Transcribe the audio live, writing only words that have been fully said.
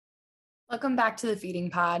Welcome back to the Feeding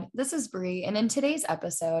Pod. This is Bree, and in today's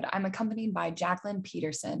episode, I'm accompanied by Jaclyn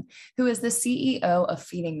Pederson, who is the CEO of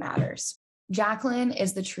Feeding Matters. Jaclyn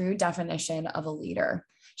is the true definition of a leader.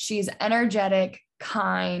 She's energetic,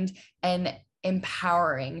 kind, and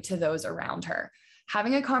empowering to those around her.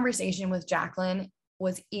 Having a conversation with Jaclyn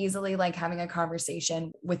was easily like having a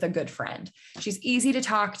conversation with a good friend. She's easy to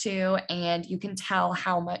talk to, and you can tell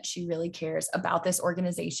how much she really cares about this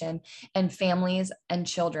organization and families and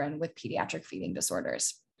children with pediatric feeding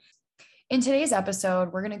disorders. In today's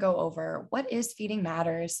episode, we're going to go over what is Feeding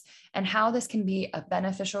Matters and how this can be a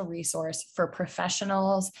beneficial resource for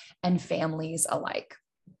professionals and families alike.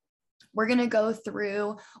 We're going to go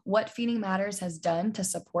through what Feeding Matters has done to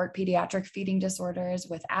support pediatric feeding disorders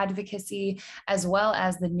with advocacy, as well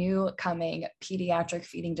as the new coming Pediatric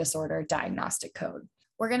Feeding Disorder Diagnostic Code.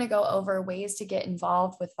 We're going to go over ways to get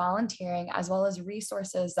involved with volunteering, as well as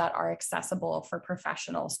resources that are accessible for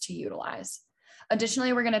professionals to utilize.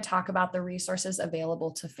 Additionally, we're going to talk about the resources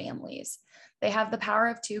available to families. They have the Power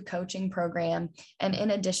of Two coaching program, and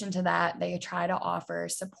in addition to that, they try to offer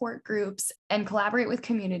support groups and collaborate with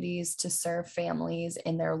communities to serve families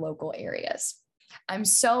in their local areas. I'm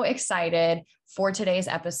so excited for today's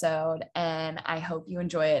episode, and I hope you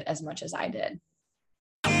enjoy it as much as I did.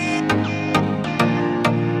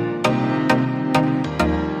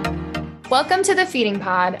 Welcome to the Feeding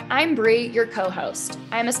Pod. I'm Bree, your co-host.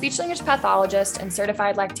 I'm a speech language pathologist and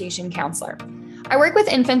certified lactation counselor. I work with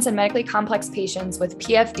infants and medically complex patients with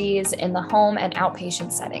PFDs in the home and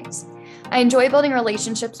outpatient settings. I enjoy building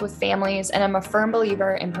relationships with families, and I'm a firm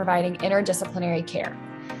believer in providing interdisciplinary care.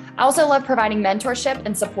 I also love providing mentorship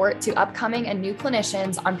and support to upcoming and new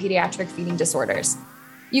clinicians on pediatric feeding disorders.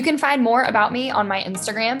 You can find more about me on my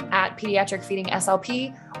Instagram at Pediatric Feeding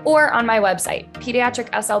SLP or on my website,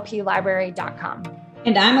 pediatricslplibrary.com.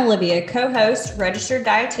 And I'm Olivia, co-host, registered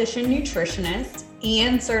dietitian nutritionist,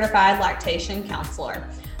 and certified lactation counselor.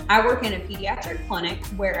 I work in a pediatric clinic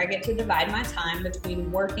where I get to divide my time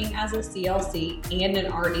between working as a CLC and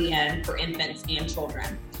an RDN for infants and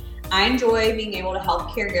children. I enjoy being able to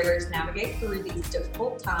help caregivers navigate through these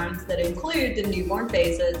difficult times that include the newborn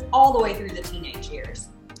phases all the way through the teenage years.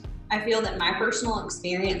 I feel that my personal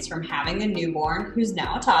experience from having a newborn, who's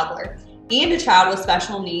now a toddler, and a child with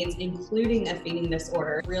special needs, including a feeding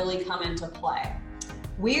disorder, really come into play.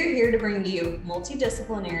 We're here to bring you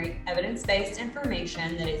multidisciplinary, evidence-based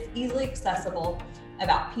information that is easily accessible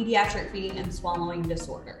about pediatric feeding and swallowing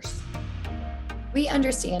disorders. We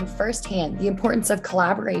understand firsthand the importance of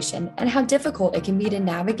collaboration and how difficult it can be to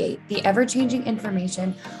navigate the ever-changing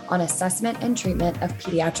information on assessment and treatment of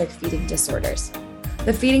pediatric feeding disorders.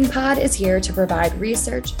 The Feeding Pod is here to provide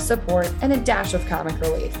research, support, and a dash of comic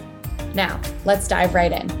relief. Now, let's dive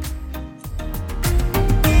right in.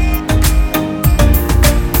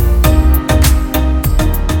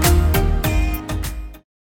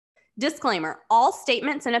 Disclaimer: all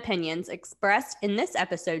statements and opinions expressed in this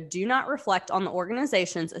episode do not reflect on the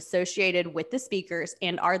organizations associated with the speakers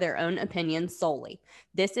and are their own opinions solely.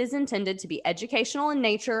 This is intended to be educational in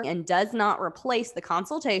nature and does not replace the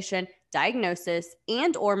consultation, diagnosis,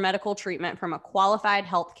 and/or medical treatment from a qualified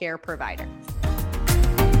healthcare provider.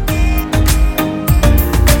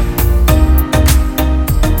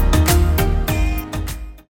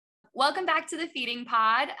 Welcome back to the Feeding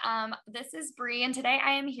Pod. This is Bree, and today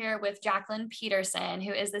I am here with Jaclyn Pederson,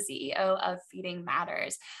 who is the CEO of Feeding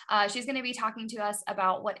Matters. She's going to be talking to us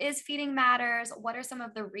about what is Feeding Matters, what are some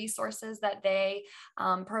of the resources that they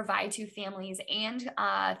provide to families and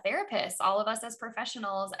therapists, all of us as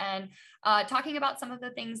professionals, and talking about some of the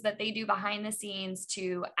things that they do behind the scenes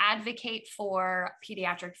to advocate for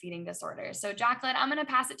pediatric feeding disorders. So Jaclyn, I'm going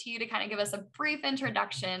to pass it to you to kind of give us a brief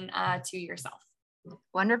introduction to yourself.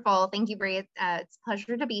 Wonderful. Thank you, Bree. It's a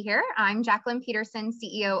pleasure to be here. I'm Jaclyn Pederson,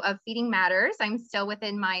 CEO of Feeding Matters. I'm still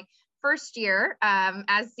within my first year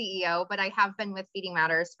as CEO, but I have been with Feeding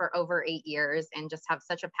Matters for over 8 years and just have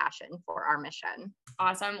such a passion for our mission.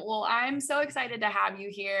 Awesome. Well, I'm so excited to have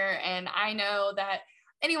you here. And I know that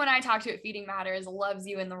anyone I talk to at Feeding Matters loves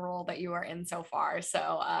you in the role that you are in so far.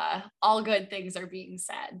 So all good things are being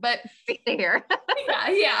said, but great to hear.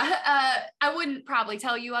 I wouldn't probably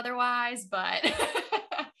tell you otherwise, but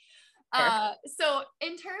so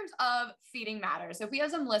in terms of Feeding Matters, so if we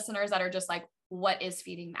have some listeners that are just like, what is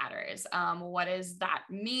Feeding Matters? What does that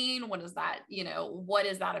mean? What is that, what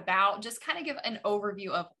is that about? Just kind of give an overview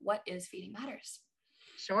of what is Feeding Matters.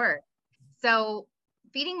 Sure. So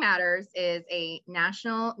Feeding Matters is a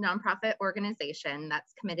national nonprofit organization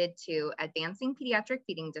that's committed to advancing pediatric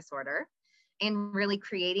feeding disorder and really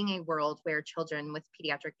creating a world where children with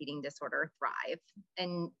pediatric feeding disorder thrive.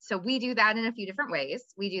 And so we do that in a few different ways.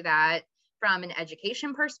 We do that from an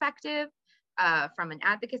education perspective, from an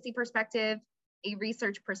advocacy perspective, a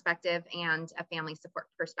research perspective, and a family support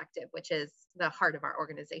perspective, which is the heart of our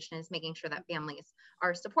organization, is making sure that families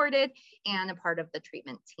are supported and a part of the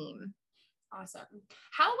treatment team. Awesome.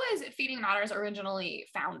 How was Feeding Matters originally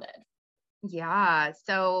founded? Yeah,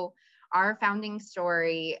 so our founding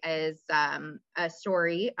story is a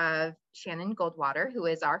story of Shannon Goldwater, who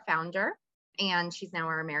is our founder, and she's now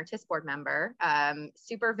our emeritus board member,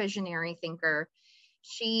 super visionary thinker.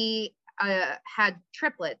 She had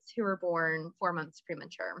triplets who were born 4 months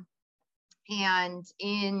premature. And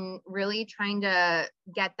in really trying to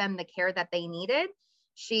get them the care that they needed,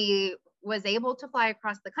 she was able to fly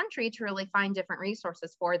across the country to really find different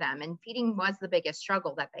resources for them. And feeding was the biggest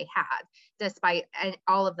struggle that they had, despite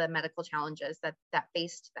all of the medical challenges that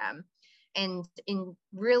faced them. And in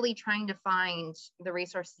really trying to find the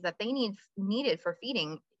resources that they needed for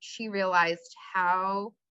feeding, she realized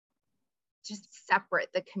how just separate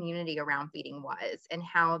the community around feeding was, and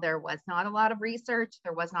how there was not a lot of research,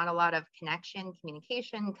 there was not a lot of connection,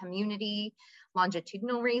 communication, community,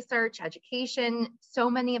 longitudinal research, education, so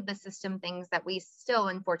many of the system things that we still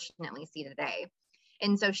unfortunately see today.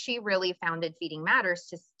 And so she really founded Feeding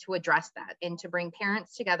Matters to address that and to bring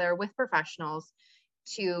parents together with professionals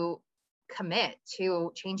to commit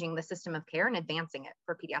to changing the system of care and advancing it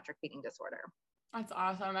for pediatric feeding disorder. That's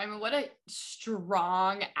awesome. I mean, what a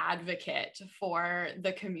strong advocate for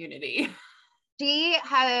the community. She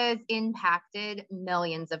has impacted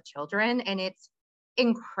millions of children, and it's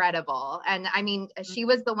incredible. And I mean, she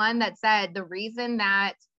was the one that said the reason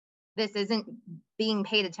that this isn't being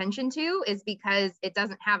paid attention to is because it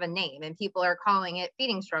doesn't have a name, and people are calling it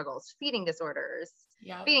feeding struggles, feeding disorders,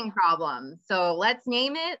 feeding problems. So let's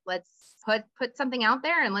name it. Let's put something out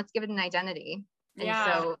there, and let's give it an identity.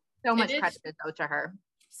 And so much credit to go to her.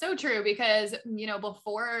 So true, because,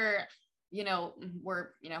 before, we're,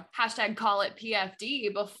 hashtag call it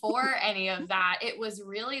PFD, before any of that, it was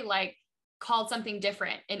really like called something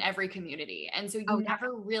different in every community. And so you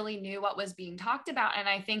never really knew what was being talked about. And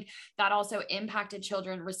I think that also impacted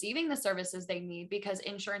children receiving the services they need, because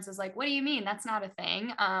insurance is like, what do you mean? That's not a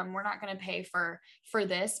thing. We're not going to pay for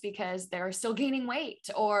this because they're still gaining weight,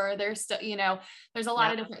 or there's still, there's a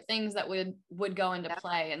lot of different things that would go into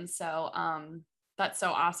play. And so that's so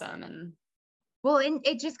awesome. And well, and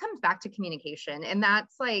it just comes back to communication. And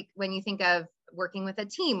that's like, when you think of working with a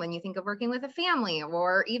team, when you think of working with a family,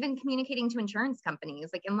 or even communicating to insurance companies,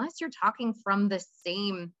 like, unless you're talking from the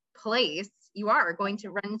same place, you are going to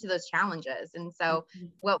run into those challenges. And so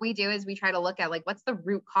what we do is we try to look at, like, what's the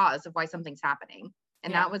root cause of why something's happening?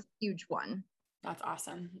 And that was a huge one. That's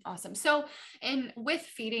awesome. Awesome. So with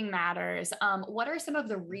Feeding Matters, what are some of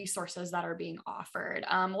the resources that are being offered?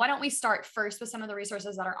 Why don't we start first with some of the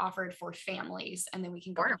resources that are offered for families, and then we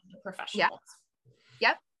can go into the professionals.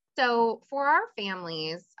 Yep. So for our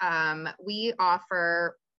families, we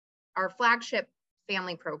offer our flagship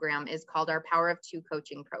family program is called our Power of Two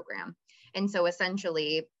coaching program. And so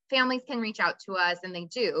essentially families can reach out to us, and they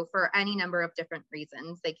do, for any number of different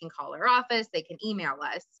reasons. They can call our office, they can email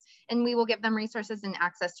us, and we will give them resources and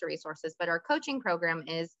access to resources. But our coaching program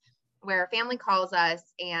is where a family calls us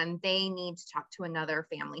and they need to talk to another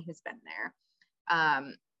family who's been there.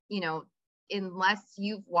 Unless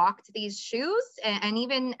you've walked these shoes, and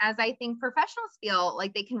even as I think professionals feel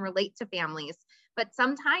like they can relate to families, but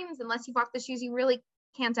sometimes unless you've walked the shoes, you really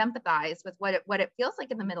can't empathize with what it feels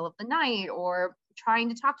like in the middle of the night, or trying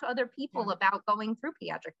to talk to other people about going through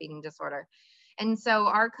pediatric feeding disorder. And so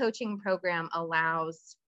our coaching program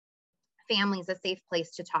allows families a safe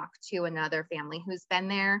place to talk to another family who's been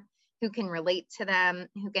there, who can relate to them,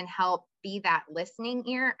 who can help be that listening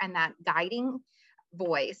ear and that guiding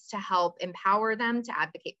voice to help empower them to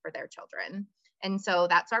advocate for their children. And so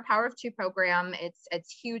that's our Power of Two program. It's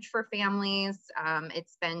huge for families.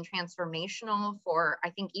 It's been transformational for, I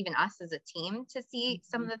think, even us as a team to see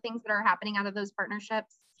some of the things that are happening out of those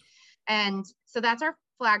partnerships. And so that's our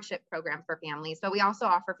flagship program for families, but we also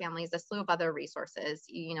offer families a slew of other resources.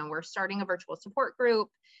 We're starting a virtual support group.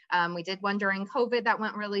 We did one during COVID that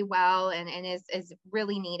went really well and is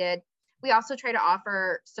really needed. We also try to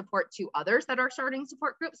offer support to others that are starting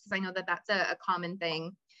support groups, because I know that that's a common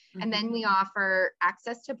thing. And then we offer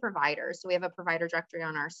access to providers. So we have a provider directory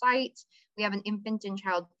on our site. We have an infant and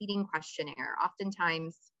child feeding questionnaire.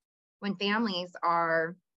 Oftentimes when families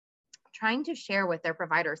are trying to share with their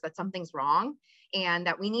providers that something's wrong and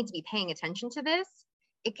that we need to be paying attention to this,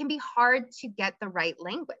 it can be hard to get the right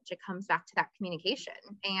language. It comes back to that communication.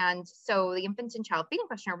 And so the infant and child feeding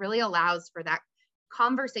questionnaire really allows for that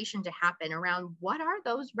conversation to happen around what are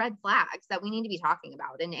those red flags that we need to be talking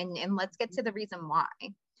about, and let's get to the reason why.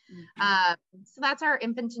 So that's our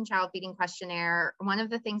infant and child feeding questionnaire. One of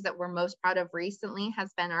the things that we're most proud of recently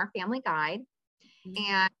has been our family guide.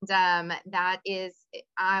 And that is,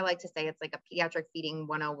 I like to say it's like a pediatric feeding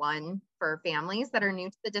 101 for families that are new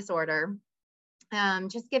to the disorder.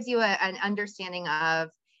 Just gives you an understanding of,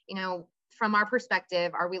 from our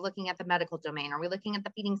perspective, are we looking at the medical domain? Are we looking at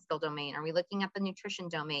the feeding skill domain? Are we looking at the nutrition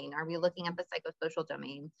domain? Are we looking at the psychosocial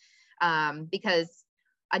domain? Because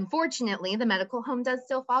unfortunately, the medical home does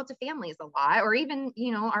still fall to families a lot, or even,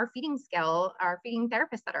 our feeding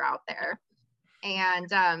therapists that are out there. And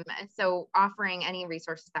so offering any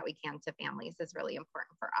resources that we can to families is really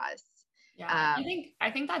important for us. Yeah, I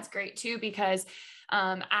think that's great too, because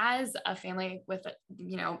as a family with,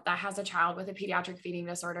 that has a child with a pediatric feeding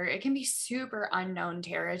disorder, it can be super unknown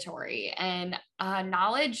territory, and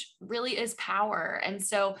knowledge really is power. And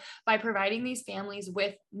so by providing these families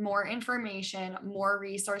with more information, more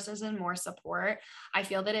resources, and more support, I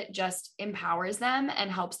feel that it just empowers them and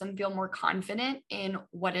helps them feel more confident in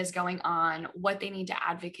what is going on, what they need to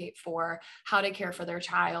advocate for, how to care for their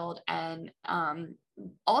child. And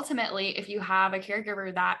ultimately, if you have a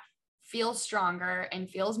caregiver that feels stronger and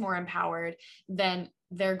feels more empowered, then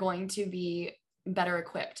they're going to be better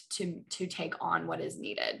equipped to take on what is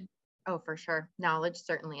needed. Oh, for sure. Knowledge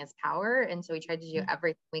certainly is power. And so we try to do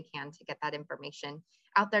everything we can to get that information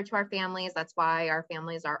out there to our families. That's why our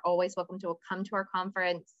families are always welcome to come to our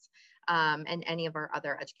conference and any of our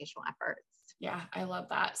other educational efforts. Yeah, I love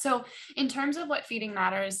that. So in terms of what Feeding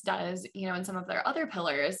Matters does, and some of their other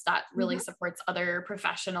pillars that really supports other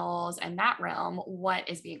professionals in that realm, what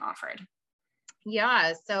is being offered?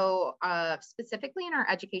 Yeah, so specifically in our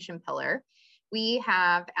education pillar, we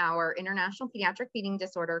have our International Pediatric Feeding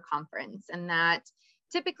Disorder Conference, and that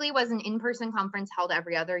typically was an in-person conference held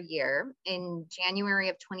every other year. In January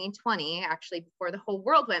of 2020, actually before the whole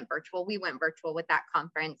world went virtual, we went virtual with that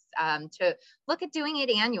conference to look at doing it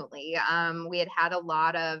annually. We had a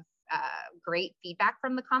lot of great feedback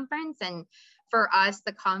from the conference, and for us,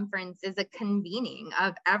 the conference is a convening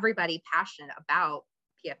of everybody passionate about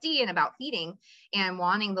PFD and about feeding and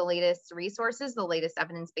wanting the latest resources, the latest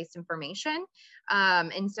evidence-based information.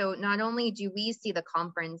 And so not only do we see the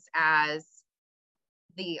conference as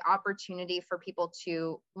the opportunity for people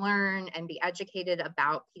to learn and be educated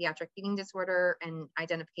about pediatric feeding disorder and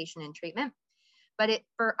identification and treatment, but it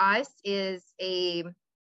for us is a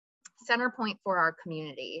center point for our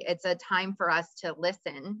community. It's a time for us to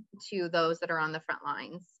listen to those that are on the front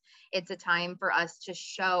lines. It's a time for us to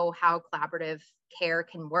show how collaborative care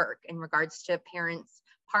can work in regards to parents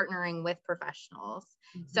partnering with professionals.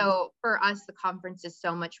 So for us, the conference is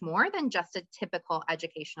so much more than just a typical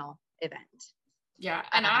educational event. Yeah.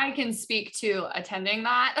 And I can speak to attending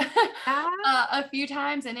that a few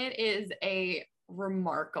times, and it is a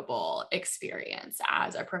remarkable experience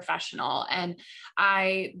as a professional. And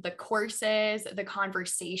the courses, the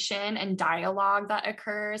conversation and dialogue that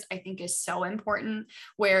occurs, I think is so important,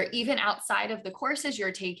 where even outside of the courses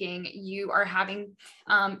you're taking, you are having,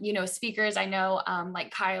 speakers. I know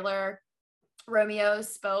like Kyler Romeo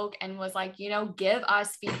spoke and was like, give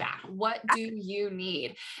us feedback. What do you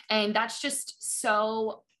need? And that's just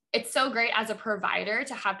it's so great as a provider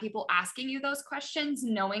to have people asking you those questions,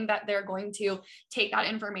 knowing that they're going to take that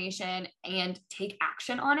information and take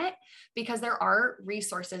action on it, because there are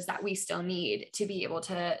resources that we still need to be able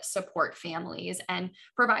to support families and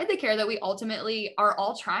provide the care that we ultimately are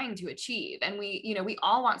all trying to achieve. And we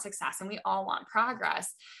all want success and we all want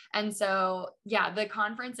progress. And so, yeah, the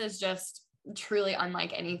conference is just truly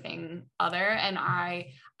unlike anything other. And I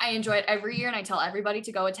enjoy it every year, and I tell everybody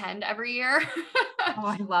to go attend every year. Oh,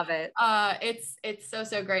 I love it. It's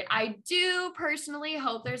so great. I do personally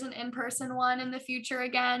hope there's an in-person one in the future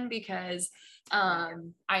again, because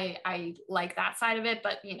I like that side of it,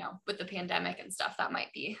 but with the pandemic and stuff, that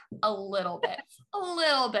might be a little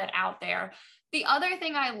bit out there. The other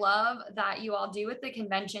thing I love that you all do with the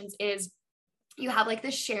conventions is you have like the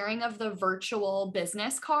sharing of the virtual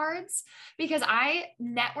business cards, because I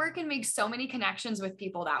network and make so many connections with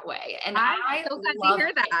people that way. And I so glad to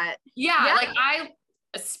hear that. Yeah. Like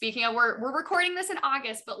speaking of, we're recording this in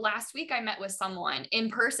August, but last week I met with someone in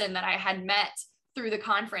person that I had met through the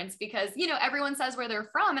conference, because, everyone says where they're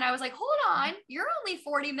from. And I was like, hold on, you're only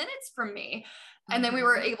 40 minutes from me. And then we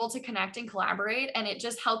were able to connect and collaborate, and it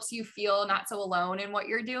just helps you feel not so alone in what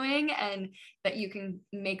you're doing, and that you can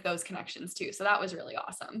make those connections too. So that was really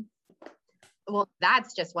awesome. Well,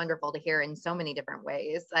 that's just wonderful to hear in so many different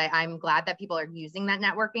ways. I'm glad that people are using that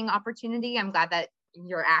networking opportunity. I'm glad that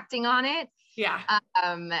you're acting on it. Yeah.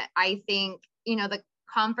 I think, the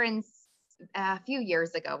conference a few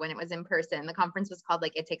years ago when it was in person, the conference was called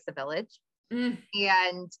like It Takes a Village.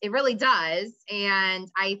 And it really does.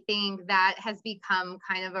 And I think that has become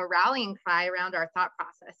kind of a rallying cry around our thought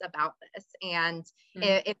process about this. And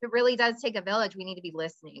if it really does take a village, we need to be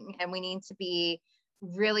listening, and we need to be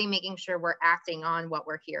really making sure we're acting on what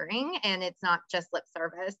we're hearing. And it's not just lip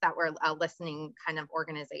service, that we're a listening kind of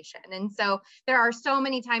organization. And so there are so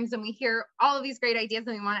many times when we hear all of these great ideas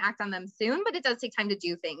and we want to act on them soon, but it does take time to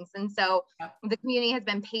do things. And so the community has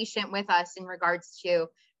been patient with us in regards to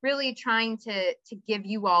really trying to give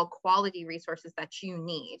you all quality resources that you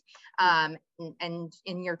need. And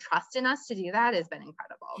your trust in us to do that has been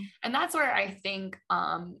incredible. And that's where I think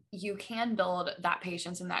you can build that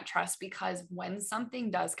patience and that trust, because when something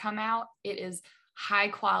does come out, it is high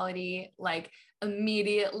quality, like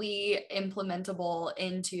immediately implementable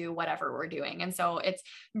into whatever we're doing. And so it's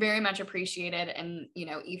very much appreciated. And, you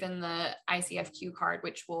know, even the ICFQ card,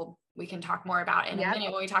 which we can talk more about in a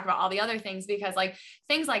minute when we talk about all the other things, because like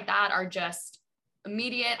things like that are just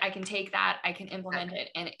immediate. I can take that, I can implement it,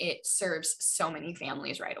 and it serves so many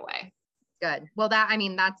families right away. Good. Well,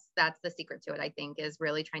 that's the secret to it, I think, is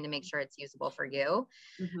really trying to make sure it's usable for you.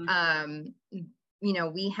 You know,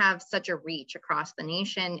 we have such a reach across the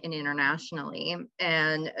nation and internationally.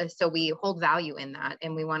 And so we hold value in that.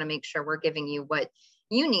 And we want to make sure we're giving you what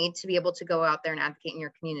you need to be able to go out there and advocate in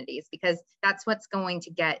your communities, because that's what's going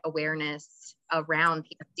to get awareness around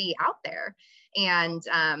PFD out there. And,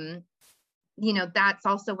 you know, that's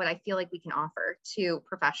also what I feel like we can offer to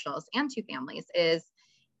professionals and to families is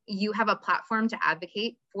you have a platform to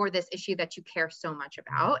advocate for this issue that you care so much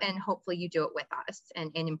about. And hopefully you do it with us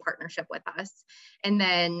and in partnership with us. And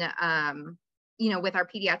then, you know, with our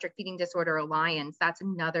Pediatric Feeding Disorder Alliance, that's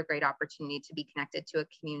another great opportunity to be connected to a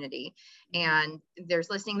community. And there's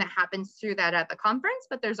listening that happens through that at the conference,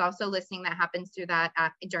 but there's also listening that happens through that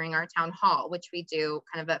during our town hall, which we do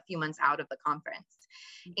kind of a few months out of the conference.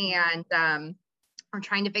 And we're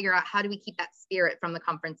trying to figure out how do we keep that spirit from the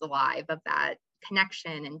conference alive, of that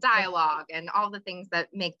connection and dialogue and all the things that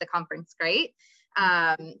make the conference great.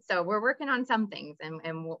 So we're working on some things, and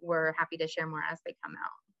we're happy to share more as they come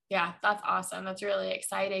out. Yeah, that's awesome. That's really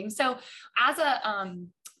exciting. So as a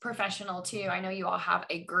professional too, I know you all have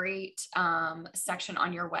a great section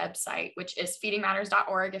on your website, which is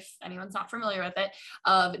feedingmatters.org, if anyone's not familiar with it,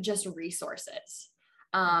 of just resources.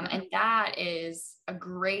 And that is a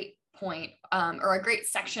great point or a great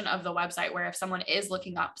section of the website where if someone is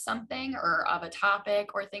looking up something or of a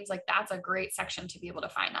topic or things like that's a great section to be able to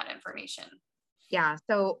find that information. Yeah.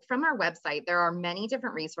 So from our website, there are many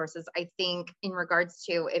different resources. I think in regards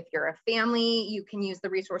to if you're a family, you can use the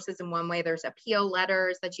resources in one way. There's appeal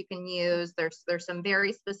letters that you can use. There's some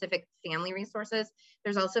very specific family resources.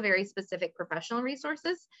 There's also very specific professional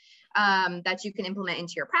resources that you can implement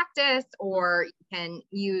into your practice, or you can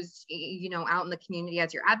use, you know, out in the community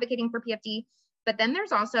as you're advocating for PFD. But then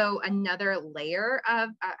there's also another layer of,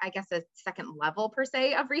 I guess, a second level per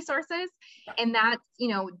se of resources. And that's, you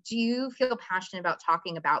know, do you feel passionate about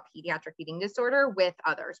talking about pediatric feeding disorder with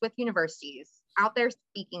others, with universities out there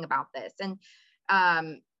speaking about this? And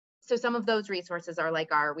so some of those resources are like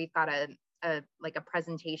we've got a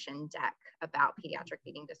presentation deck about pediatric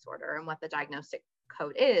feeding disorder and what the diagnostic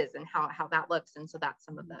code is and how that looks. And so that's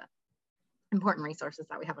some of the important resources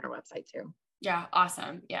that we have on our website too. Yeah.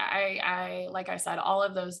 Awesome. Yeah. I, like I said, all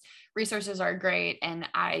of those resources are great. And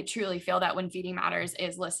I truly feel that when Feeding Matters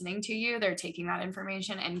is listening to you, they're taking that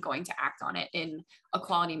information and going to act on it in a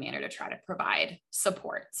quality manner to try to provide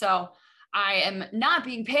support. So I am not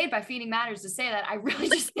being paid by Feeding Matters to say that. I really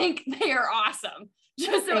just think they are awesome.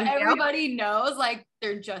 Just so everybody knows, like,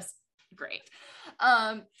 they're just great.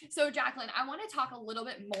 So Jaclyn, I want to talk a little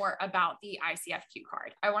bit more about the ICFQ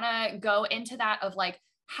card. I want to go into that of like,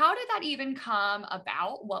 how did that even come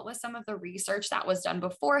about? What was some of the research that was done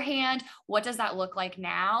beforehand? What does that look like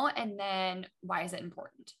now? And then why is it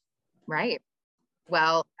important? Right.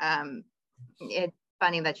 Well, it's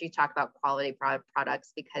funny that you talk about quality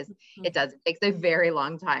products because it takes a very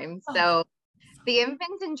long time. So the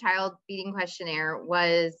Infant and Child Feeding Questionnaire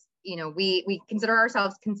was, you know, we consider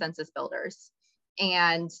ourselves consensus builders.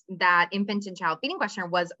 And that Infant and Child Feeding Questionnaire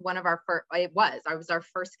was one of our first, it was our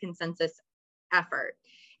first consensus effort.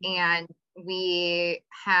 And we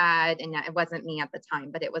had, and it wasn't me at the time,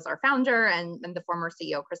 but it was our founder and the former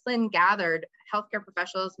CEO, Chris Lynn, gathered healthcare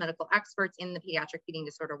professionals, medical experts in the pediatric feeding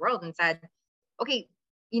disorder world and said, okay,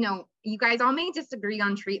 you know, you guys all may disagree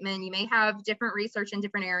on treatment. You may have different research in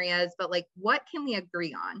different areas, but like, what can we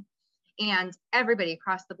agree on? And everybody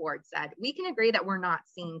across the board said, we can agree that we're not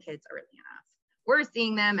seeing kids early enough. We're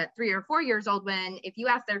seeing them at 3 or 4 years old when, if you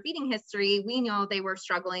ask their feeding history, we know they were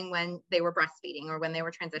struggling when they were breastfeeding or when they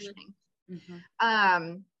were transitioning.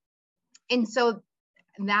 And so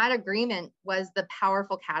that agreement was the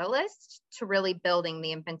powerful catalyst to really building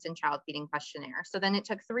the infant and child feeding questionnaire. So then it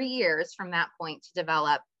took 3 years from that point to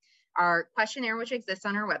develop our questionnaire, which exists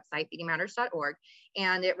on our website, feedingmatters.org.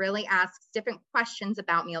 And it really asks different questions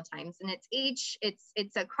about meal times, and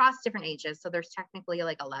it's across different ages. So there's technically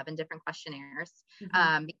like 11 different questionnaires,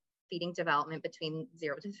 feeding development between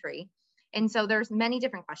 0 to 3. And so there's many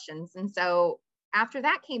different questions. And so after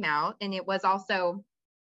that came out, and it was also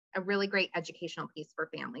a really great educational piece for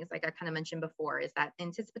families, like I kind of mentioned before, is that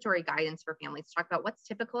anticipatory guidance for families to talk about what's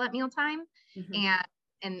typical at mealtime,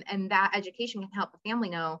 and that education can help a family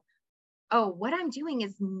know, oh, what I'm doing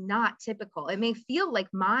is not typical. It may feel like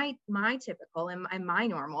my typical and my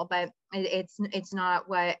normal, but it's not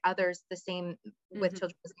what others the same with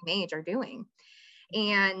children the same age are doing.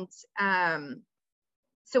 And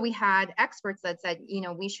so we had experts that said,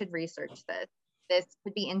 we should research this. This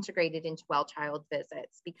could be integrated into well child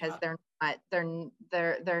visits, because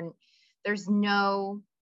there's no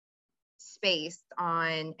space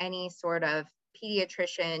on any sort of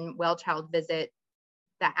pediatrician well child visit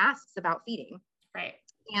that asks about feeding. Right.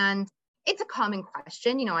 And it's a common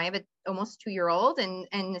question. I have an almost 2-year-old,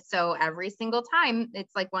 and so every single time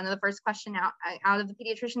it's like one of the first questions out of the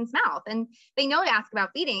pediatrician's mouth, and they know to ask about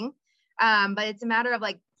feeding, but it's a matter of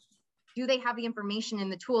like, do they have the information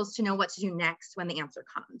and the tools to know what to do next when the answer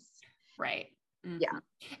comes? Right. Yeah.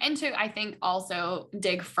 And to, I think, also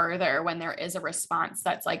dig further when there is a response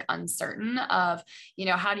that's like uncertain of,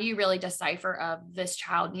 how do you really decipher of this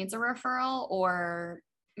child needs a referral, or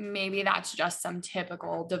maybe that's just some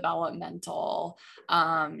typical developmental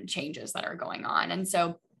changes that are going on. And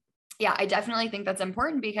so, yeah, I definitely think that's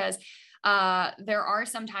important, because there are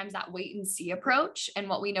sometimes that wait and see approach. And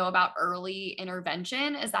what we know about early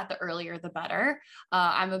intervention is that the earlier, the better.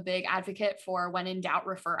 I'm a big advocate for, when in doubt,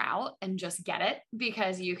 refer out and just get it,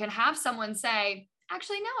 because you can have someone say,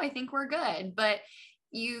 actually, no, I think we're good, but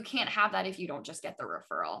you can't have that if you don't just get the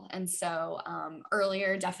referral. And so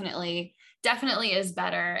earlier definitely is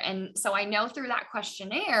better. And so I know through that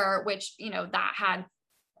questionnaire, which, that had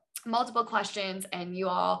multiple questions, and you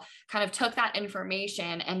all kind of took that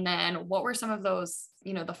information, and then what were some of those,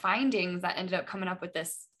 the findings that ended up coming up with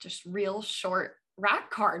this just real short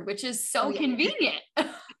RAC card, which is so convenient.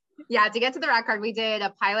 Yeah, to get to the RAC card, we did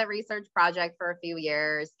a pilot research project for a few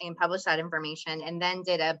years and published that information, and then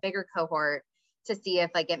did a bigger cohort to see if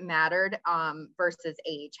like it mattered versus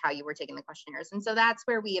age, how you were taking the questionnaires. And so that's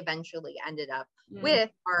where we eventually ended up with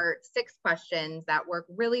our 6 questions that work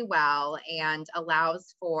really well and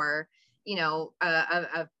allows for,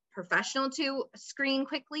 a professional to screen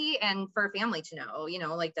quickly, and for a family to know,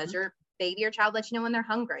 like, does your baby or child let you know when they're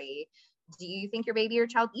hungry? Do you think your baby or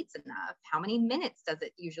child eats enough? How many minutes does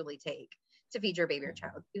it usually take to feed your baby or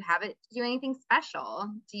child? Do you have it do anything special?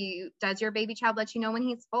 Does your baby child let you know when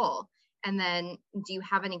he's full? And then, do you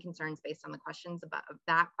have any concerns based on the questions? About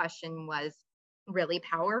that question was really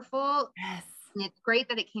powerful. Yes. And it's great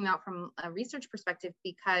that it came out from a research perspective,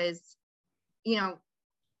 because,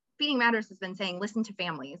 Feeding Matters has been saying, listen to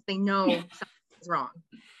families. They know something's wrong.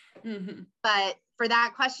 But for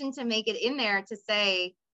that question to make it in there to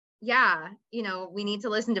say, yeah, we need to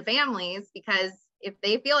listen to families, because if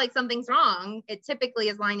they feel like something's wrong, it typically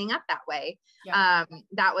is lining up that way. Yeah.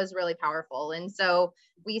 That was really powerful. And so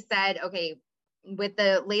we said, okay, with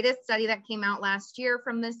the latest study that came out last year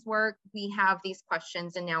from this work, we have these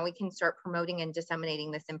questions, and now we can start promoting and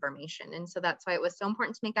disseminating this information. And so that's why it was so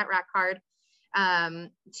important to make that RAC card,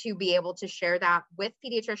 to be able to share that with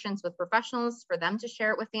pediatricians, with professionals, for them to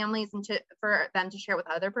share it with families, and for them to share with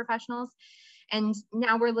other professionals. And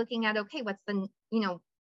now we're looking at, okay, what's the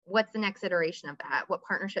next iteration of that? What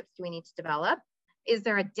partnerships do we need to develop? Is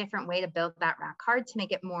there a different way to build that RAC card to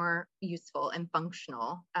make it more useful and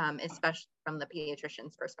functional, especially from the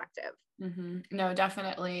pediatrician's perspective? No,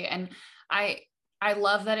 definitely. And I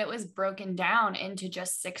love that it was broken down into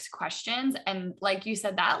just 6 questions. And like you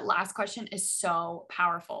said, that last question is so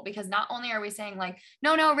powerful, because not only are we saying like,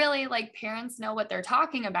 no, really, like, parents know what they're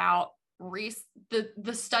talking about.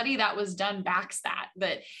 The study that was done backs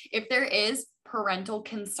that if there is parental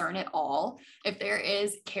concern at all, if there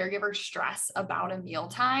is caregiver stress about a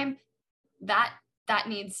mealtime, that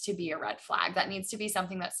needs to be a red flag. That needs to be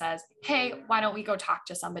something that says, hey, why don't we go talk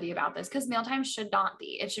to somebody about this? Because mealtime should not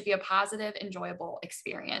be. It should be a positive, enjoyable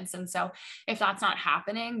experience. And so if that's not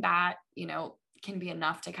happening, that, can be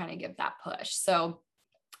enough to kind of give that push. So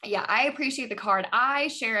yeah, I appreciate the card. I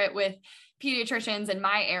share it with pediatricians in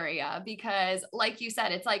my area, because like you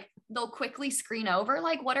said, it's like, they'll quickly screen over,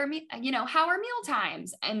 like, how are meal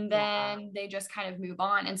times? And then they just kind of move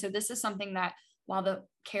on. And so this is something that while the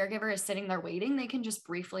caregiver is sitting there waiting, they can just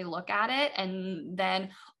briefly look at it. And then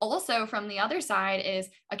also from the other side is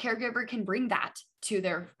a caregiver can bring that to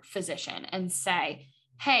their physician and say,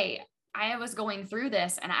 hey, I was going through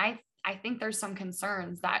this and I think there's some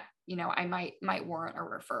concerns that, I might warrant a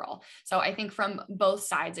referral. So I think from both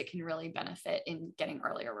sides, it can really benefit in getting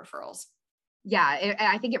earlier referrals. Yeah,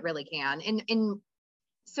 I think it really can. And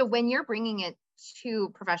so when you're bringing it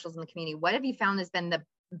to professionals in the community, what have you found has been the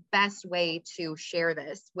best way to share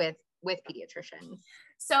this with pediatricians?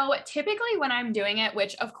 So typically when I'm doing it,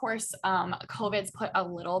 which of course, COVID's put a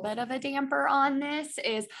little bit of a damper on this,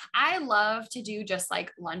 is I love to do just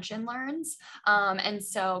like lunch and learns. And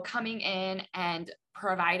so coming in and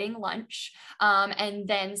providing lunch, and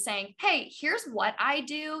then saying, hey, here's what I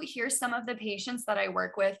do. Here's some of the patients that I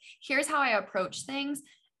work with. Here's how I approach things.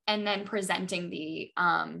 And then presenting the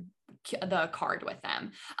card with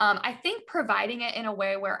them. I think providing it in a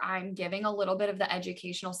way where I'm giving a little bit of the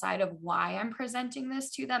educational side of why I'm presenting this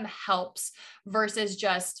to them helps versus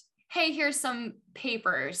just, hey, here's some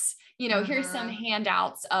papers, here's some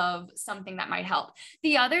handouts of something that might help.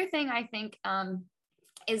 The other thing I think,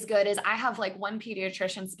 is good is I have like one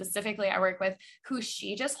pediatrician specifically I work with who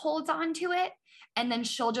she just holds on to it. And then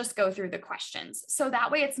she'll just go through the questions. So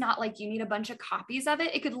that way it's not like you need a bunch of copies of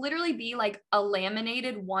it. It could literally be like a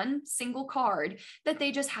laminated one single card that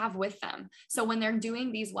they just have with them. So when they're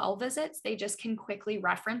doing these well visits, they just can quickly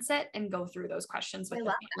reference it and go through those questions with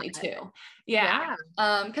the family too. Yeah.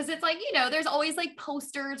 Cause it's like, there's always like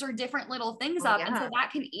posters or different little things up. And so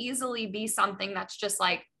that can easily be something that's just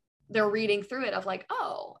like, they're reading through it of like,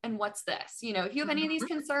 oh, and what's this? If you have any of these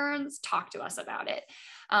concerns, talk to us about it.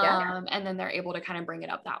 And then they're able to kind of bring it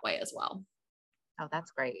up that way as well. Oh,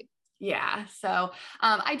 that's great. Yeah. So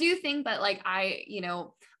I do think that like I,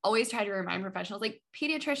 always try to remind professionals like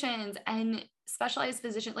pediatricians and specialized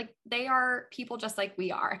physicians, like they are people just like we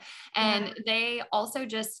are. And they also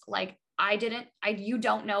just like, you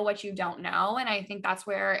don't know what you don't know. And I think that's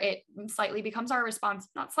where it slightly becomes our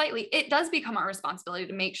it does become our responsibility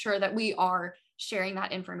to make sure that we are sharing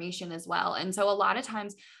that information as well. And so a lot of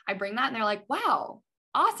times I bring that and they're like, wow,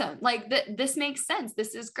 awesome. Like this makes sense.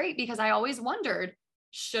 This is great because I always wondered,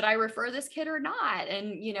 should I refer this kid or not?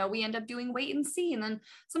 And, we end up doing wait and see. And then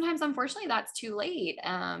sometimes, unfortunately, that's too late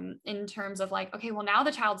in terms of like, okay, well, now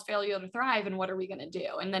the child's failure to thrive and what are we going to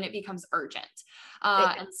do? And then it becomes urgent.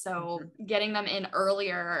 And so getting them in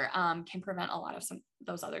earlier can prevent a lot of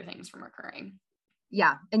those other things from occurring.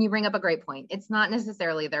 Yeah. And you bring up a great point. It's not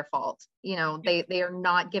necessarily their fault. They are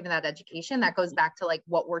not given that education. That goes back to like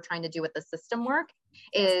what we're trying to do with the system work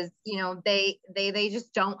is, they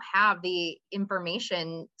just don't have the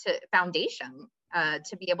information foundation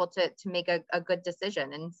to be able to make a good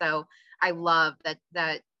decision. And so I love that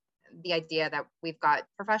the idea that we've got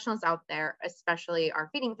professionals out there, especially our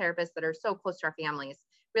feeding therapists that are so close to our families,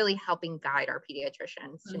 really helping guide our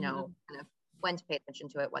pediatricians to know kind of when to pay attention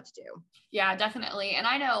to it, what to do. Yeah, definitely. And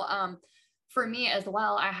I know for me as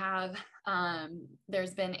well, I have,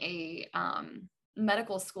 there's been a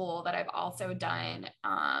medical school that I've also done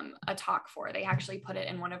a talk for. They actually put it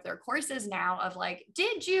in one of their courses now of like,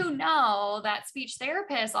 did you know that speech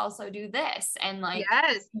therapists also do this? And like,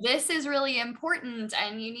 this is really important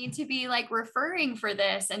and you need to be like referring for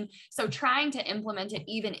this. And so trying to implement it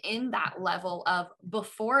even in that level of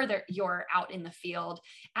before you're out in the field,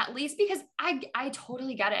 at least because I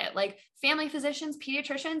totally get it. Like family physicians,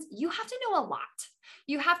 pediatricians, you have to know a lot.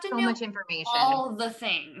 You have to know much information, all the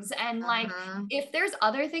things. And like, if there's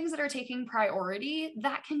other things that are taking priority,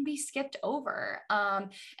 that can be skipped over.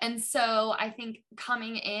 And so I think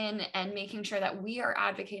coming in and making sure that we are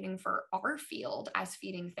advocating for our field as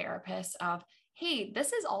feeding therapists of, hey,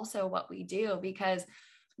 this is also what we do, because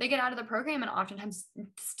they get out of the program and oftentimes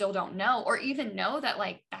still don't know, or even know that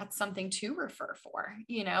like, that's something to refer for,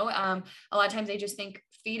 a lot of times they just think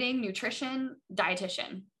feeding, nutrition,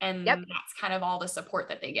 dietitian, and that's kind of all the support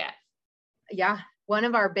that they get. Yeah. One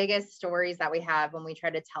of our biggest stories that we have when we try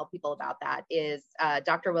to tell people about that is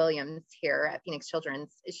Dr. Williams here at Phoenix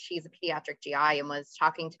Children's. She's a pediatric GI and was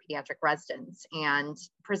talking to pediatric residents and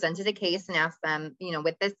presented a case and asked them,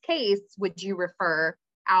 with this case, would you refer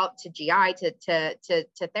out to GI, to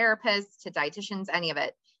therapists, to dietitians, any of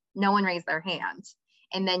it? No one raised their hand.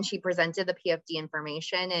 And then she presented the PFD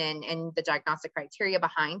information and the diagnostic criteria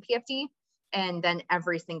behind PFD. And then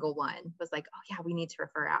every single one was like, oh yeah, we need to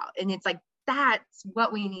refer out. And it's like, that's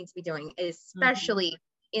what we need to be doing, especially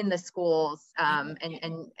in the schools and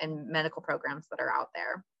medical programs that are out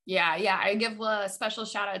there. Yeah, yeah. I give a special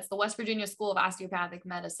shout out. It's the West Virginia School of Osteopathic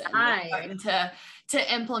Medicine. Nice. Starting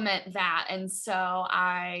to implement that. And so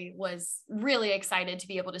I was really excited to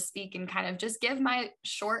be able to speak and kind of just give my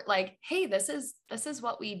short, like, hey, this is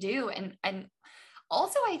what we do. And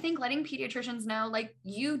also, I think letting pediatricians know, like,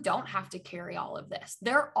 you don't have to carry all of this.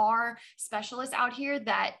 There are specialists out here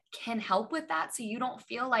that can help with that. So you don't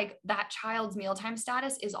feel like that child's mealtime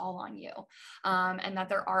status is all on you, and that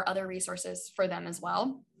there are other resources for them as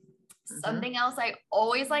well. Something else I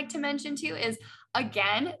always like to mention too is,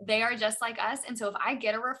 again, they are just like us. And so if I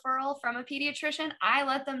get a referral from a pediatrician, I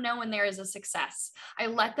let them know when there is a success. I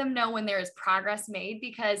let them know when there is progress made,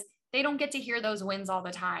 because they don't get to hear those wins all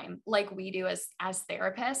the time like we do as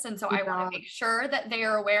therapists. And so I want to make sure that they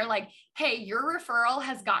are aware, like, hey, your referral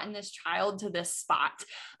has gotten this child to this spot.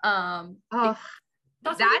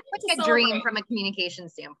 That's like a dream from a communication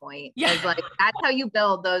standpoint. Yeah. Is like, that's how you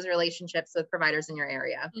build those relationships with providers in your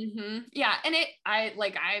area. Yeah. And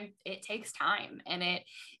it takes time, and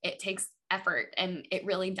it takes effort, and it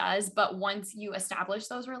really does. But once you establish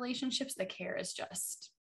those relationships, the care is just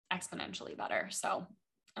exponentially better. So,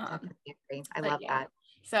 I love that.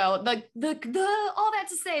 So the all that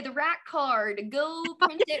to say, the rack card, go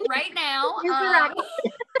print it right now.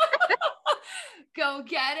 Go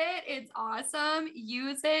get it. It's awesome.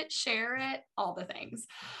 Use it, share it, all the things.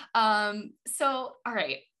 So, all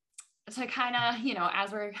right. So kind of,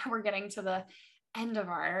 as we're getting to the end of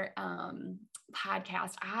our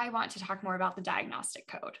podcast, I want to talk more about the diagnostic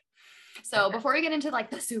code. So before we get into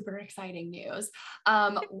like the super exciting news,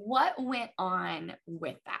 what went on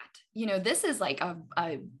with that? This is like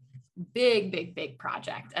a big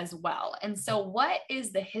project as well. And so what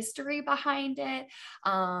is the history behind it?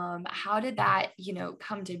 How did that,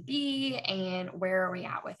 come to be, and where are we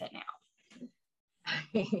at with it now?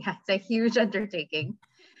 Yeah, it's a huge undertaking.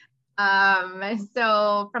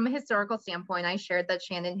 So from a historical standpoint, I shared that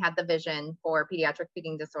Shannon had the vision for pediatric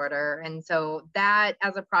feeding disorder. And so that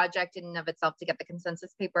as a project in and of itself, to get the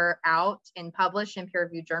consensus paper out and published in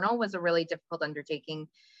peer-reviewed journal, was a really difficult undertaking.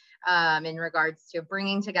 In regards to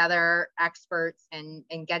bringing together experts and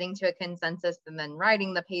getting to a consensus, and then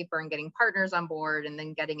writing the paper and getting partners on board and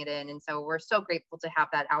then getting it in. And so we're so grateful to have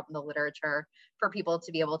that out in the literature for people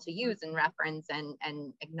to be able to use and reference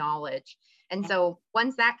and acknowledge. And so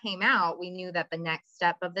once that came out, we knew that the next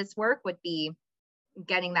step of this work would be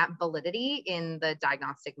getting that validity in the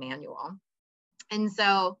diagnostic manual. And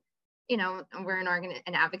so we're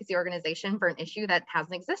an advocacy organization for an issue that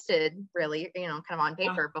hasn't existed really, kind of on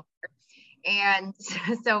paper before. And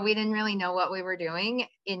so we didn't really know what we were doing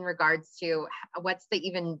in regards to what's the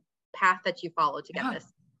even path that you follow to get this.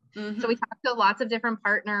 So we talked to lots of different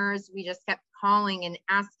partners. We just kept calling and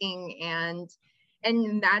asking, and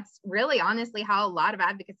that's really honestly how a lot of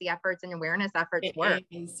advocacy efforts and awareness efforts work.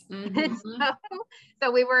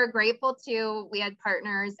 So we were grateful we had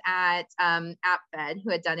partners at AppFed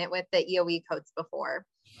who had done it with the EOE codes before,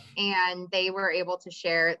 and they were able to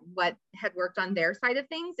share what had worked on their side of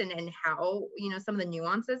things and how, some of the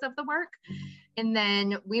nuances of the work. And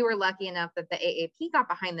then we were lucky enough that the AAP got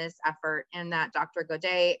behind this effort, and that Dr.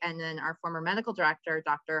 Godet and then our former medical director,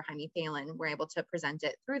 Dr. Jaime Phelan, were able to present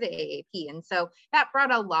it through the AAP. And so that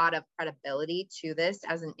brought a lot of credibility to this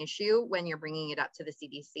as an issue when you're bringing it up to the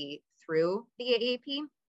CDC through the AAP.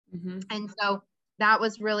 And so that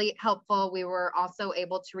was really helpful. We were also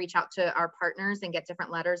able to reach out to our partners and get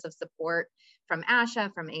different letters of support from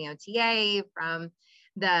ASHA, from AOTA, from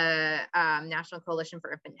the National Coalition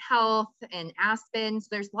for Infant Health and Aspen. So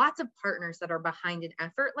there's lots of partners that are behind an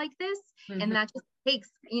effort like this. And that just takes,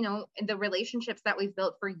 the relationships that we've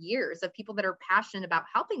built for years of people that are passionate about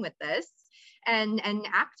helping with this and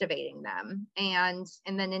activating them. And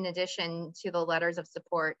then in addition to the letters of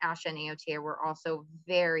support, ASHA and AOTA were also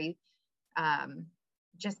very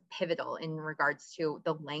just pivotal in regards to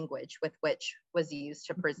the language with which was used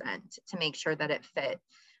to present, to make sure that it fit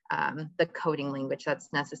the coding language that's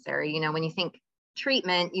necessary. When you think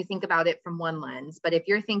treatment, you think about it from one lens, but if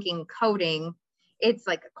you're thinking coding, it's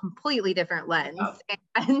like a completely different lens.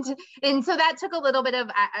 And so that took a little bit of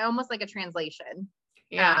almost like a translation.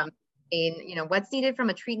 What's needed from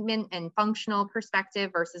a treatment and functional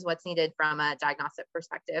perspective versus what's needed from a diagnostic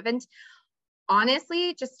perspective. And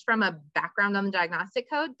honestly, just from a background on the diagnostic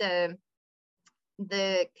code,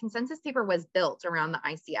 the consensus paper was built around the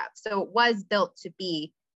ICF. So it was built to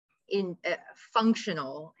be in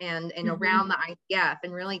functional and around the ICF,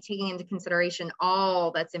 and really taking into consideration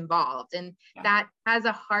all that's involved. And that has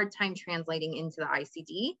a hard time translating into the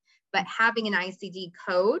ICD, but having an ICD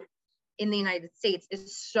code in the United States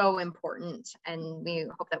is so important. And we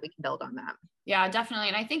hope that we can build on that. Yeah, definitely.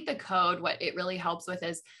 And I think the code, what it really helps with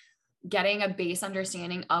is getting a base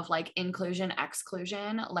understanding of like inclusion,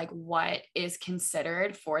 exclusion, like what is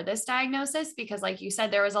considered for this diagnosis. Because like you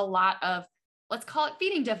said, there was a lot of, let's call it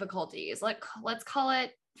feeding difficulties. Let's call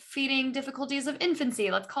it feeding difficulties of infancy.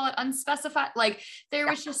 Let's call it unspecified. Like there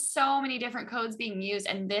was just so many different codes being used.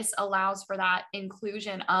 And this allows for that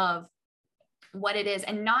inclusion of what it is,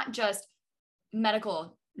 and not just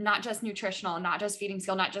medical, not just nutritional, not just feeding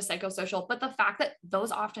skill, not just psychosocial, but the fact that those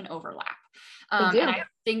often overlap. And I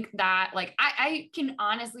think that like, I can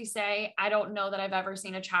honestly say, I don't know that I've ever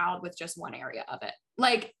seen a child with just one area of it.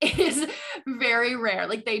 Like it is very rare.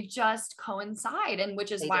 Like they just coincide, and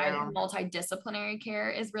which is why multidisciplinary care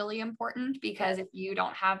is really important, because if you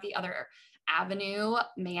don't have the other avenue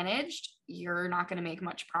managed, you're not going to make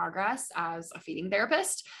much progress as a feeding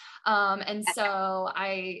therapist. And so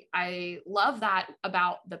I love that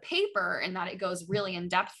about the paper, and that it goes really in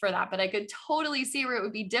depth for that, but I could totally see where it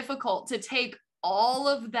would be difficult to take all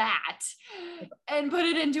of that and put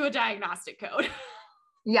it into a diagnostic code.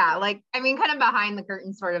 Yeah. Like, I mean, kind of behind the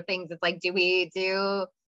curtain sort of things. It's like,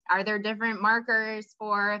 are there different markers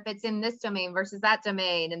for if it's in this domain versus that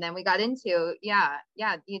domain? And then we got into,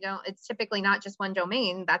 it's typically not just one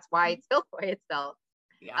domain. That's why it's built the way it's built.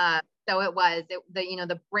 Yeah. So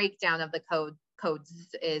the breakdown of the codes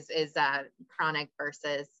is chronic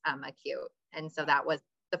versus acute. And so that was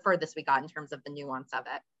the furthest we got in terms of the nuance of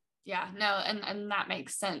it. Yeah, no, and that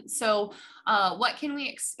makes sense. So what can we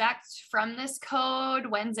expect from this code?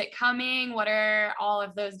 When's it coming? What are all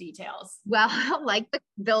of those details? Well, like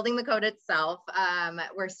building the code itself,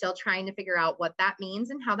 we're still trying to figure out what that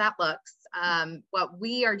means and how that looks. What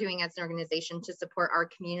we are doing as an organization to support our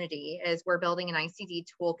community is we're building an ICD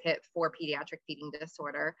toolkit for pediatric feeding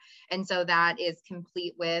disorder. And so that is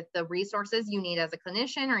complete with the resources you need as a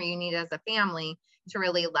clinician or you need as a family to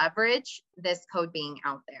really leverage this code being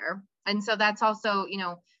out there. And so that's also,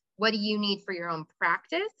 what do you need for your own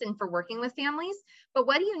practice and for working with families? But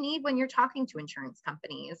what do you need when you're talking to insurance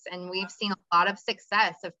companies? And we've seen a lot of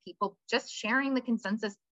success of people just sharing the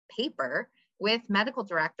consensus paper with medical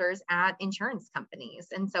directors at insurance companies.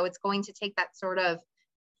 And so it's going to take that sort of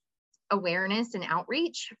awareness and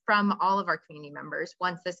outreach from all of our community members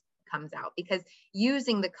once this comes out, because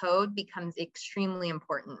using the code becomes extremely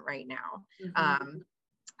important right now. Mm-hmm.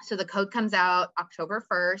 So the code comes out October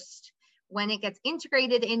 1st. When it gets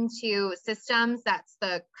integrated into systems, that's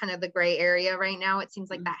the kind of the gray area right now. It seems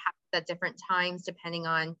like that happens at different times, depending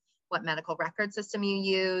on what medical record system you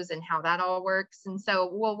use and how that all works. And so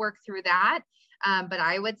we'll work through that. But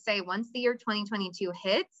I would say once the year 2022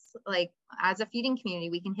 hits, like as a feeding community,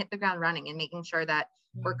 we can hit the ground running and making sure that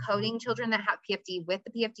we're coding children that have PFD with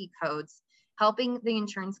the PFD codes, helping the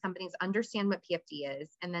insurance companies understand what PFD is.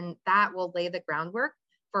 And then that will lay the groundwork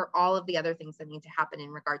for all of the other things that need to happen in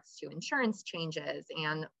regards to insurance changes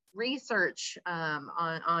and research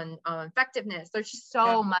on effectiveness. There's just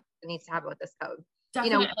so much that needs to happen with this code.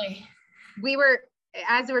 Definitely.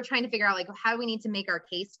 As we're trying to figure out, like, how do we need to make our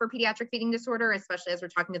case for pediatric feeding disorder, especially as we're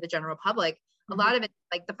talking to the general public, a lot of it,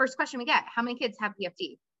 like the first question we get, how many kids have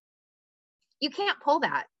PFD? You can't pull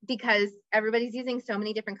that because everybody's using so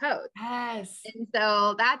many different codes. Yes. And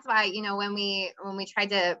so that's why, when we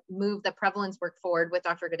tried to move the prevalence work forward with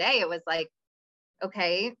Dr. Godet, it was like,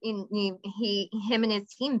 okay, him and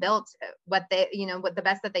his team built what the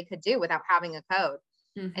best that they could do without having a code.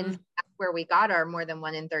 Mm-hmm. And that's where we got our more than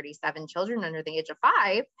 1 in 37 children under the age of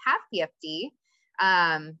 5 have PFD.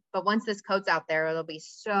 But once this code's out there, it'll be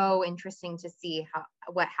so interesting to see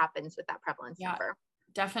what happens with that prevalence number.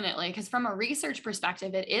 Definitely. Because from a research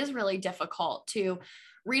perspective, it is really difficult to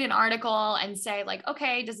read an article and say like,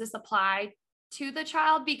 okay, does this apply to the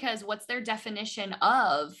child? Because what's their definition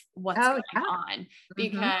of what's going on?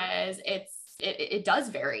 Because it does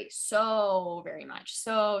vary so very much,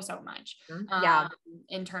 so much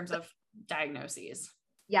in terms of diagnoses.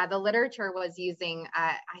 Yeah, the literature was using,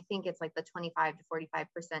 I think it's like the 25 to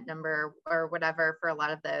 45% number or whatever for a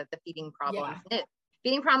lot of the feeding problems.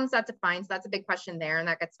 Feeding problems, that's fine. So that's a big question there. And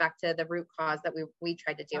that gets back to the root cause that we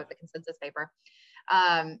tried to do with the consensus paper.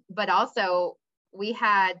 But also we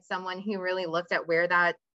had someone who really looked at where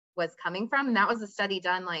that was coming from. And that was a study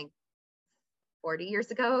done like 40 years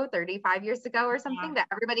ago, 35 years ago or something that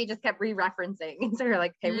everybody just kept re-referencing. And so you're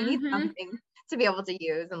like, okay, we need something to be able to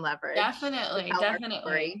use and leverage. Definitely.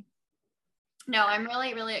 No, I'm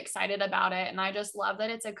really, really excited about it. And I just love that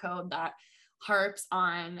it's a code that harps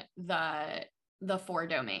on the the 4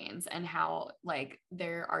 domains and how like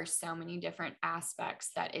there are so many different aspects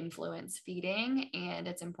that influence feeding, and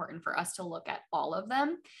it's important for us to look at all of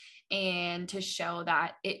them and to show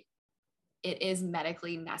that it is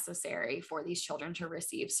medically necessary for these children to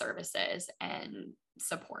receive services and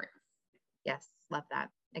support. Yes, love that.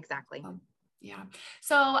 Exactly. Yeah.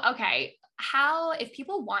 So, okay, if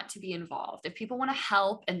people want to be involved, if people want to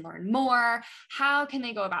help and learn more, how can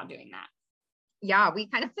they go about doing that? Yeah,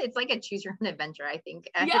 it's like a choose your own adventure, I think.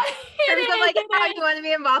 Yeah, in terms of like how you want to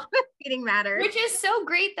be involved with Feeding Matters. Which is so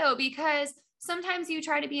great though, because sometimes you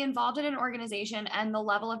try to be involved in an organization and the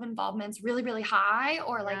level of involvement's really, really high,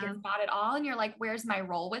 or like it's not at all. And you're like, where's my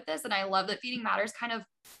role with this? And I love that Feeding Matters kind of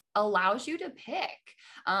allows you to pick,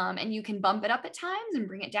 and you can bump it up at times and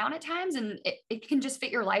bring it down at times. And it can just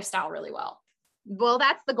fit your lifestyle really well. Well,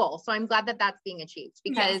 that's the goal. So I'm glad that that's being achieved,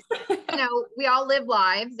 because, we all live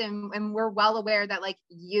lives and we're well aware that like,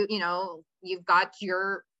 you've got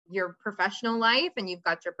your professional life and you've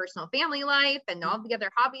got your personal family life and all the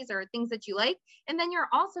other hobbies or things that you like. And then you're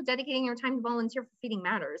also dedicating your time to volunteer for Feeding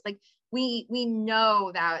Matters. Like we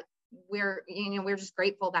know that we're just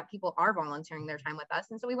grateful that people are volunteering their time with us.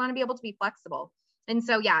 And so we want to be able to be flexible. And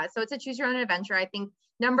so, so it's a choose your own adventure. I think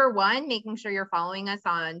number one, making sure you're following us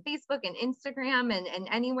on Facebook and Instagram and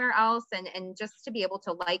anywhere else, and just to be able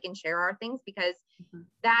to like and share our things, because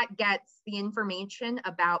that gets the information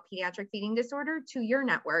about pediatric feeding disorder to your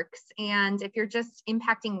networks. And if you're just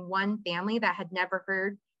impacting one family that had never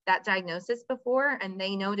heard that diagnosis before, and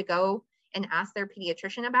they know to go and ask their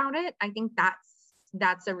pediatrician about it, I think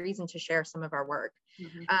that's a reason to share some of our work.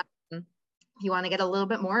 If you want to get a little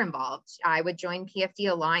bit more involved, I would join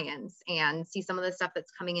PFD Alliance and see some of the stuff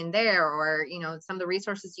that's coming in there, or, some of the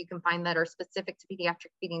resources you can find that are specific to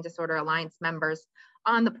Pediatric Feeding Disorder Alliance members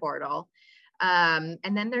on the portal. And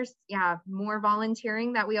then there's, more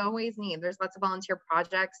volunteering that we always need. There's lots of volunteer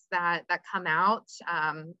projects that come out,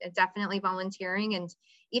 definitely volunteering. And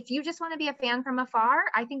if you just want to be a fan from afar,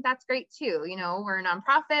 I think that's great too. We're a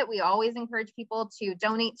nonprofit. We always encourage people to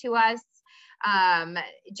donate to us,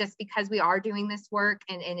 just because we are doing this work,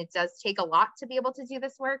 and it does take a lot to be able to do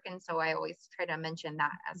this work. And so I always try to mention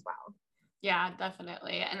that as well. Yeah,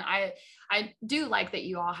 definitely. And I do like that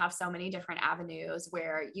you all have so many different avenues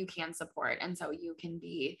where you can support. And so you can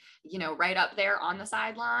be, right up there on the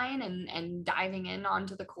sideline and diving in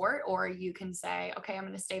onto the court, or you can say, okay, I'm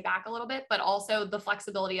going to stay back a little bit, but also the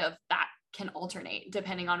flexibility of that can alternate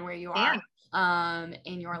depending on where you are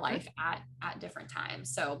in your life at different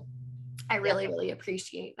times. So I really, really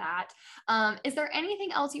appreciate that. Is there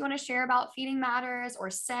anything else you want to share about Feeding Matters or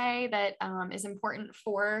say that is important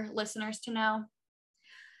for listeners to know?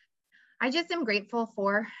 I just am grateful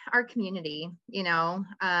for our community.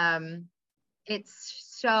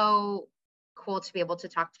 It's so cool to be able to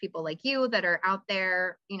talk to people like you that are out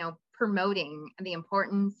there, promoting the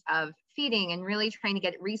importance of feeding and really trying to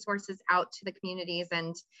get resources out to the communities.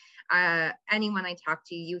 And anyone I talk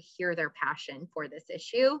to, you hear their passion for this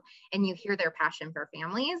issue and you hear their passion for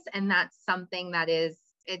families. And that's something that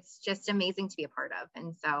it's just amazing to be a part of.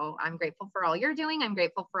 And so I'm grateful for all you're doing. I'm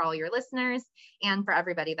grateful for all your listeners and for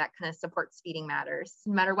everybody that kind of supports Feeding Matters,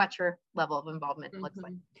 no matter what your level of involvement looks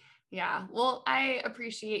like. Yeah. Well, I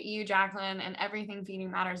appreciate you, Jaclyn, and everything Feeding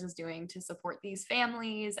Matters is doing to support these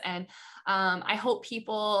families. And I hope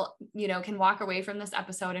people, can walk away from this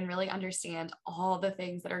episode and really understand all the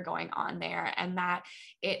things that are going on there, and that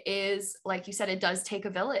it is, like you said, it does take a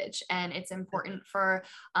village, and it's important for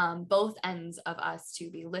both ends of us to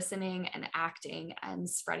be listening and acting and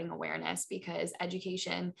spreading awareness, because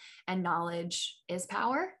education and knowledge is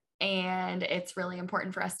power. And it's really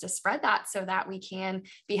important for us to spread that so that we can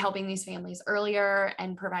be helping these families earlier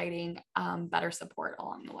and providing better support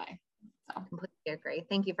along the way. So completely agree.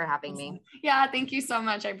 Thank you for having me. Yeah, thank you so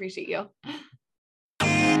much. I appreciate you.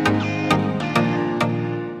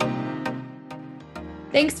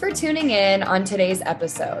 Thanks for tuning in on today's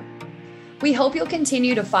episode. We hope you'll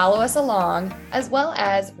continue to follow us along, as well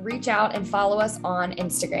as reach out and follow us on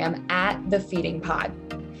Instagram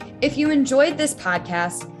 @thefeedingpod. If you enjoyed this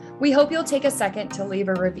podcast, we hope you'll take a second to leave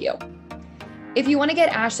a review. If you want to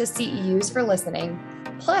get ASHA CEUs for listening,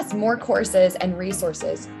 plus more courses and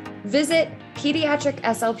resources, visit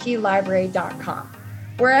pediatricslplibrary.com.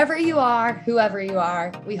 Wherever you are, whoever you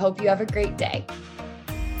are, we hope you have a great day.